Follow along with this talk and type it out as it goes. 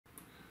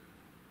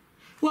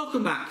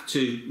Welcome back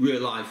to Real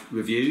Life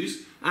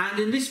Reviews, and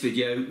in this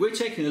video we're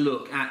taking a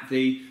look at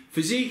the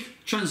Fizik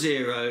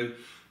Transiro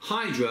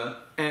Hydra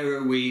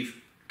Aeroweave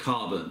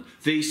Carbon,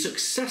 the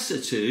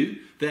successor to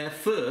their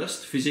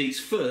Fizik's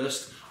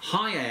first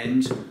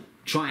high-end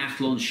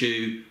triathlon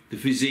shoe, the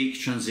Fizik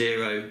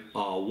Transiro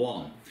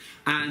R1.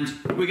 And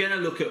we're going to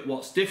look at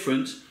what's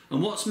different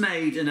and what's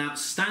made an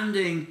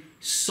outstanding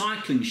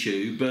cycling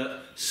shoe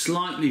but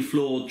slightly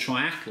flawed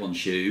triathlon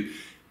shoe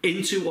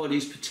into what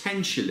is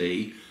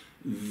potentially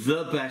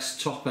the best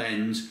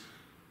top-end,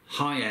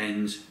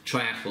 high-end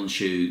triathlon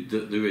shoe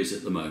that there is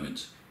at the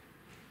moment.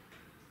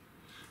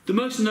 The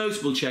most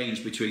notable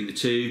change between the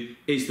two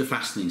is the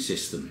fastening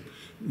system.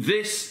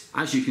 This,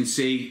 as you can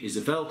see, is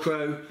a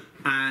Velcro,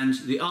 and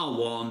the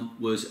R1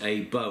 was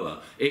a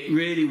boa. It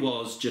really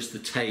was just the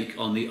take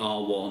on the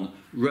R1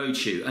 road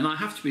shoe. And I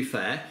have to be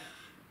fair,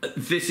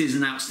 this is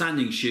an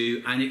outstanding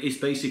shoe and it is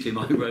basically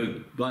my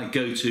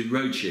go-to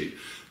road shoe.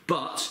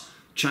 But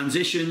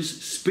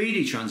transitions,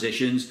 speedy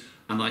transitions,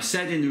 and I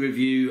said in the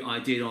review I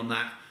did on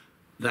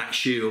that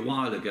shoe a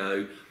while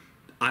ago,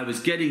 I was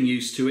getting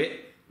used to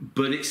it,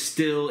 but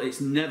it's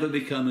never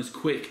become as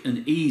quick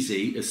and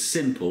easy, as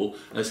simple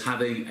as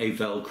having a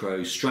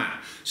Velcro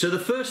strap. So the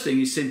first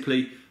thing is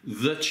simply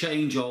the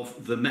change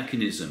of the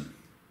mechanism.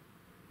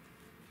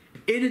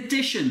 In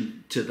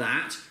addition to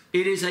that,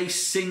 it is a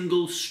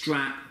single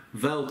strap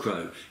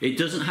Velcro. It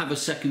doesn't have a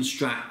second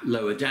strap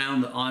lower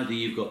down that either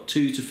you've got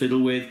two to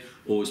fiddle with,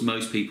 or as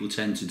most people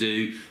tend to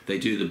do, they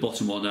do the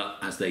bottom one up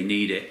as they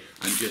need it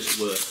and just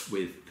work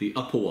with the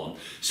upper one.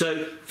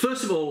 So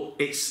first of all,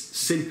 it's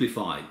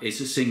simplified. It's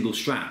a single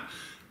strap.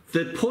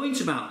 The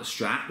point about the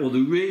strap, or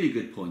the really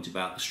good point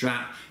about the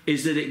strap,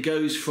 is that it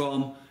goes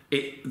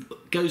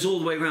all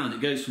the way around. It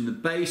goes from the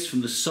base,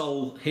 from the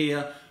sole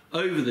here,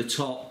 over the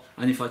top,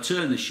 and if I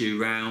turn the shoe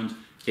round,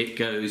 it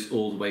goes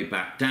all the way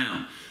back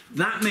down.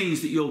 That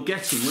means that you're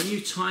getting, when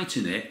you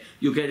tighten it,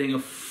 you're getting a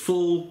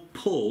full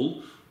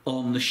pull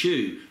on the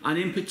shoe, and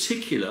in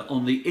particular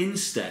on the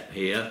instep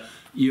here,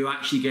 you're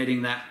actually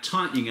getting that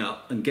tightening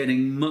up and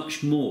getting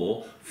much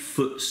more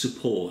foot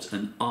support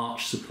and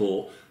arch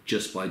support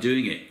just by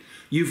doing it.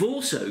 You've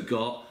also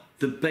got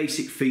the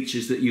basic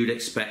features that you'd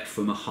expect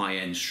from a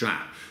high-end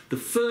strap. The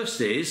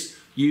first is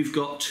you've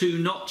got two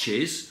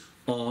notches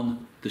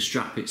on the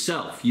strap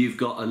itself. You've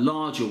got a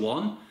larger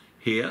one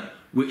here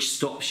which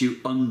stops you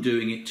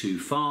undoing it too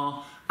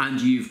far, and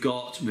you've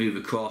got to move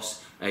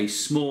across a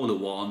smaller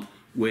one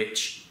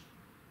which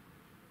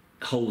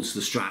holds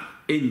the strap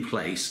in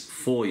place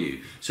for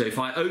you. So if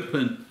I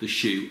open the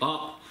shoe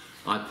up,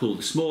 I pull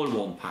the smaller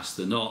one past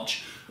the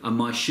notch, and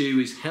my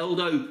shoe is held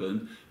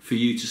open for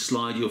you to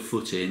slide your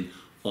foot in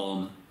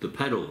on the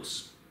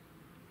pedals.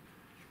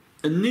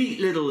 A neat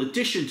little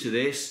addition to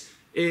this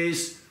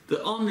is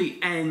that on the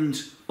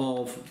end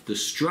of the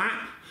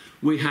strap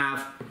we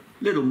have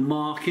little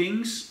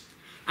markings,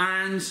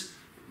 and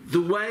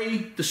the way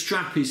the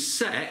strap is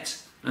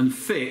set and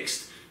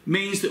fixed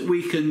means that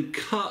we can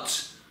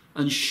cut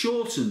and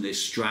shorten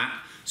this strap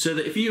so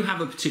that if you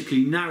have a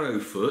particularly narrow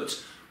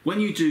foot, when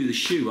you do the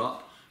shoe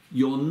up,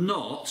 you're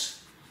not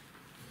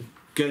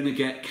going to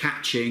get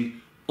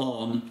catching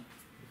on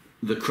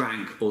the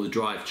crank or the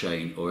drive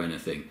chain or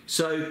anything.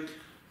 So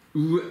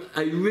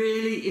a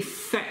really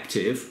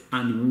effective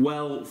and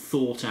well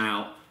thought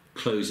out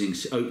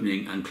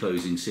opening and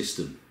closing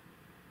system.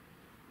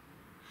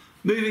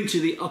 Moving to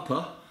the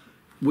upper,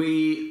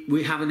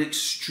 we have an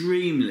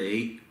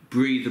extremely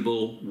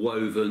breathable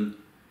woven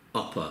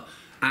upper,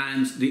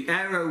 and the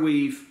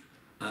Aeroweave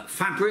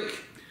fabric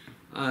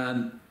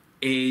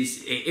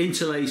it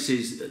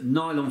interlaces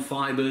nylon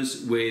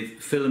fibres with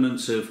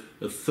filaments of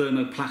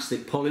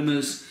thermoplastic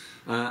polymers,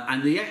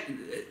 and the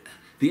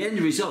end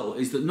result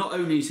is that not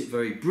only is it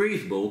very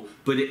breathable,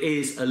 but it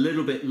is a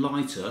little bit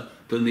lighter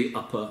than the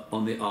upper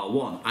on the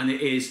R1, and it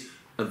is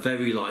a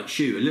very light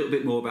shoe. A little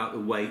bit more about the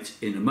weight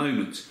in a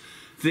moment.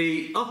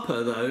 The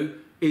upper, though,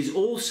 is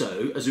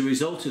also, as a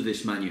result of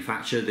this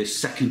manufacture, this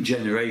second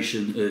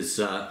generation, as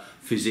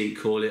Fizik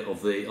call it,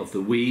 of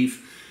the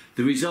weave,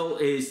 the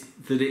result is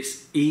that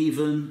it's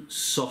even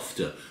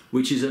softer,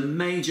 which is a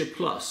major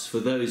plus for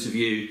those of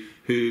you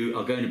who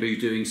are going to be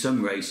doing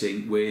some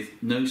racing with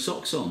no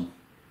socks on.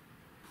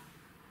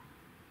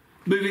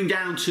 Moving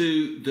down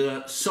to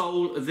the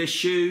sole of this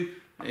shoe,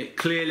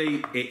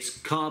 clearly it's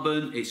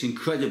carbon, it's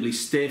incredibly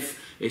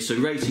stiff. It's a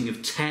rating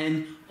of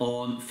 10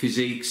 on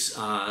Fizik's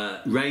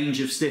range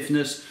of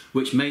stiffness,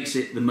 which makes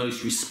it the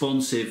most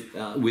responsive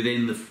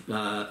within the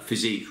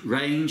Fizik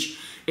range.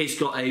 It's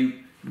got a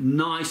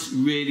nice,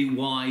 really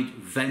wide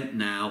vent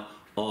now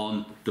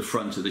on the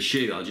front of the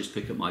shoe. I'll just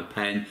pick up my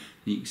pen and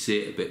you can see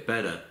it a bit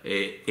better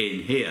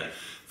in here.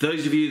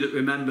 Those of you that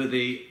remember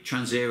the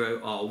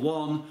Transiro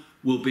R1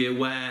 will be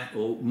aware,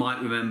 or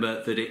might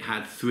remember, that it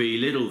had three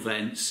little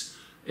vents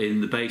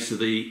in the base of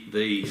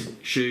the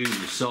shoe,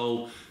 the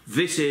sole.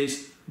 This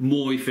is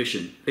more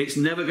efficient. It's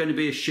never going to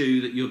be a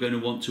shoe that you're going to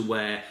want to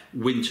wear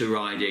winter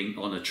riding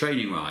on a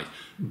training ride,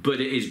 but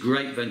it is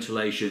great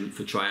ventilation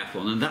for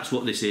triathlon, and that's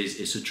what this is.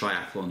 It's a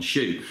triathlon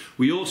shoe.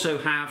 We also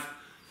have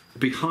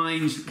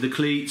Behind the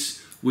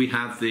cleats we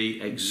have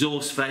the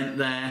exhaust vent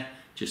there.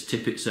 Just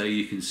tip it so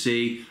you can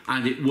see,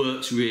 and it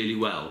works really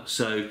well.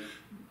 So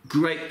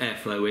great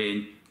airflow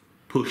in,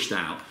 pushed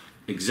out,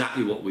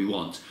 exactly what we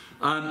want.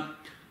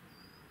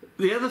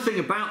 The other thing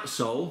about the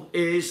sole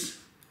is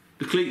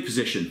the cleat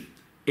position.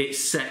 It's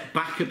set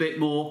back a bit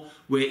more,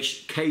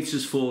 which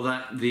caters for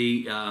that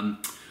the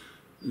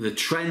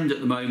trend at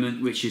the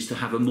moment, which is to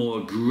have a more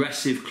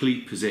aggressive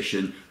cleat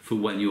position for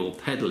when you're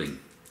pedaling.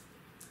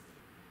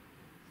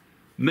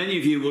 Many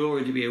of you will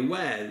already be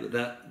aware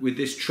that with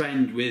this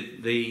trend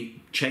with the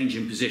change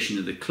in position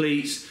of the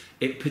cleats,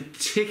 it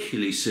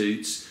particularly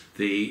suits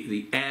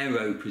the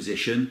aero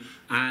position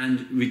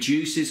and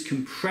reduces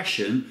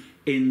compression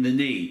in the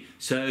knee.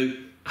 So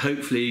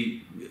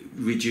hopefully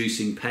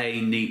reducing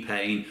pain, knee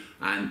pain,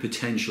 and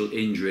potential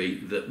injury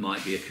that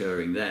might be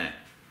occurring there.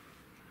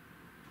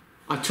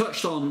 I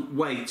touched on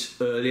weight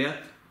earlier,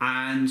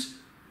 and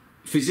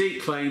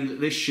Fizik claimed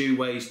that this shoe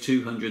weighs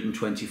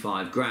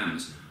 225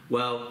 grams.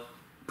 Well,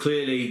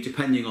 clearly,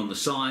 depending on the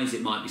size,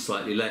 it might be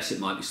slightly less, it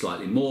might be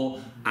slightly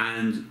more,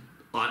 and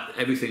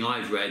everything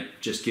I've read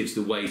just gives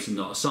the weight and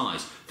not a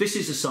size. This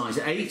is a size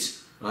 8,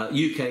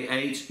 UK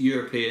 8,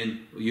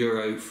 European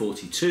Euro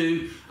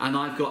 42, and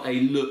I've got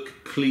a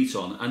look cleat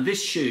on, and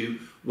this shoe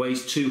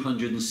weighs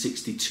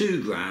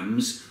 262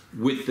 grams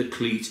with the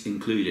cleat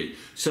included.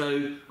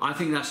 So I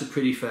think that's a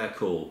pretty fair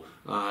call.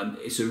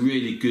 It's a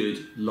really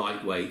good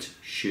lightweight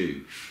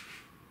shoe.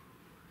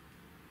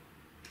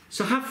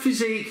 So have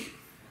Fizik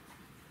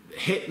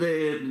hit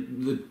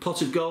the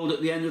pot of gold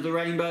at the end of the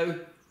rainbow?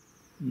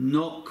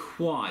 Not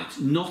quite,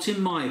 not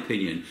in my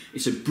opinion.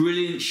 It's a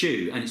brilliant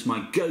shoe and it's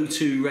my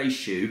go-to race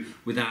shoe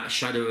without a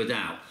shadow of a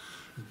doubt.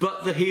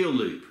 But the heel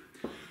loop,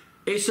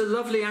 it's a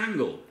lovely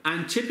angle,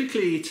 and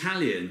typically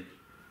Italian,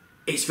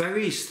 it's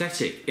very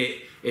aesthetic.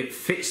 It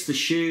fits the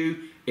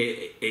shoe,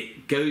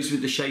 it goes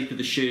with the shape of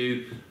the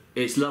shoe,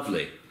 it's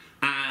lovely.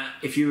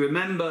 If you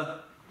remember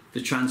the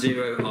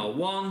Transiro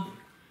R1,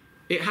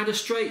 it had a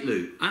straight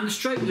loop, and the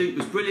straight loop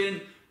was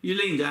brilliant. You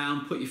lean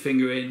down, put your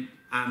finger in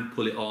and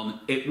pull it on,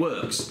 it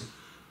works.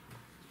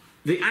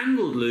 The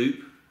angled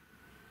loop,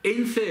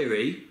 in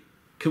theory,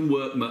 can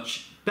work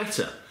much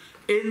better.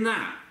 In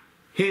that,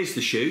 here's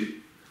the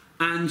shoe,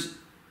 and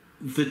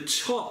the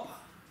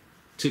top,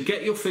 to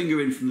get your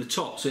finger in from the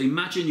top, so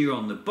imagine you're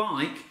on the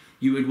bike,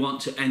 you would want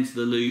to enter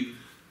the loop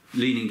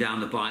leaning down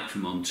the bike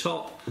from on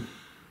top.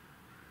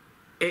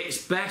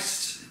 It's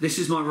best, this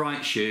is my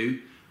right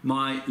shoe,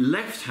 my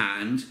left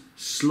hand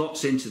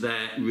slots into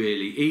there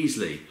really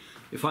easily.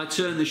 If I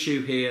turn the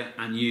shoe here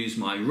and use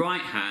my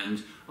right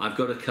hand, I've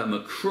got to come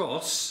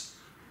across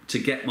to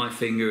get my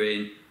finger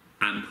in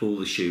and pull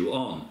the shoe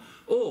on.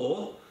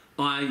 Or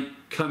I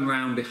come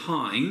round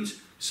behind,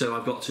 so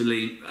I've got to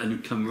lean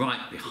and come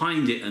right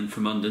behind it and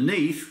from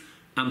underneath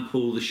and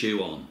pull the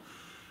shoe on.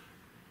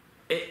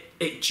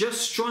 It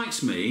just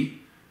strikes me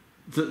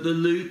that the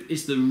loop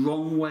is the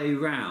wrong way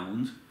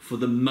round for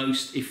the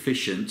most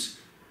efficient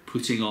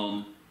pulling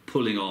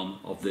on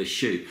of this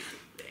shoe.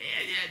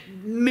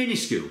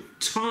 Minuscule,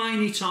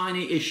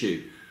 tiny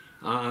issue.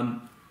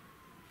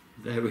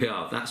 There we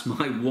are, that's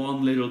my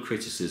one little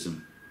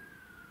criticism.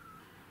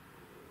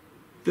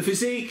 The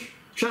Fizik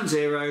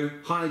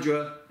Transiro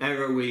Hydra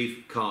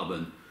Aeroweave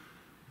Carbon.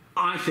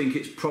 I think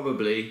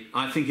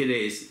it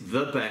is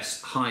the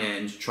best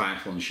high-end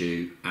triathlon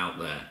shoe out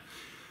there.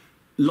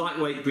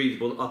 Lightweight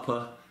breathable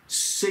upper,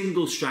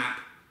 single strap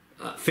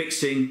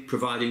fixing,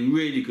 providing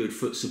really good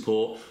foot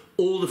support.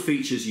 All the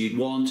features you'd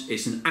want.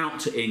 It's an out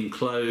to in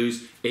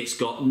close. It's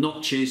got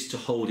notches to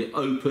hold it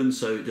open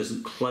so it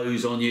doesn't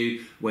close on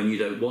you when you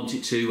don't want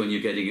it to, when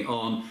you're getting it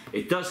on.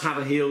 It does have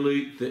a heel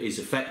loop that is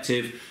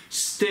effective,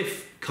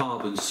 stiff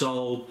carbon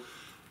sole,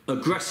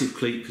 aggressive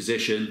cleat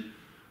position,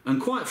 and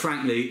quite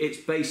frankly, it's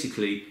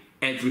basically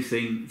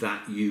everything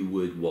that you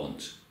would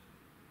want.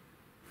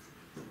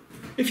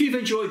 If you've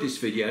enjoyed this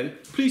video,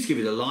 please give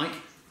it a like,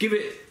 give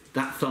it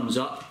that thumbs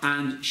up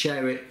and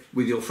share it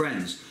with your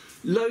friends.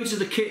 Loads of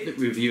the kit that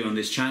we review on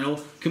this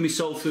channel can be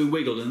sold through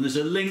Wiggle, and there's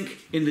a link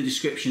in the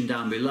description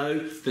down below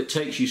that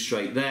takes you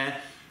straight there.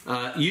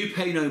 You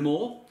pay no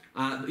more.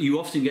 You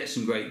often get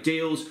some great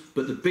deals,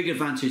 but the big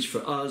advantage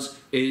for us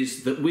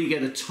is that we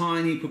get a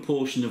tiny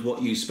proportion of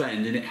what you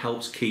spend, and it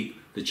helps keep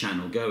the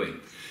channel going.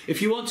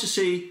 If you want to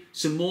see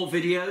some more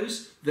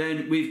videos,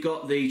 then we've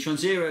got the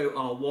Transiro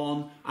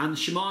R1 and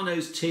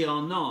Shimano's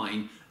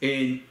TR9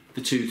 in the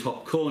two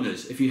top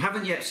corners. If you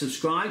haven't yet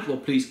subscribed, well,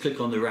 please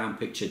click on the round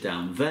picture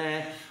down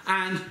there.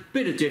 And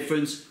bit of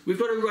difference, we've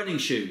got a running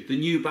shoe, the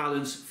New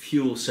Balance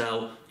Fuel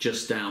Cell,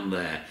 just down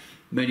there.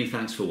 Many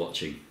thanks for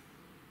watching.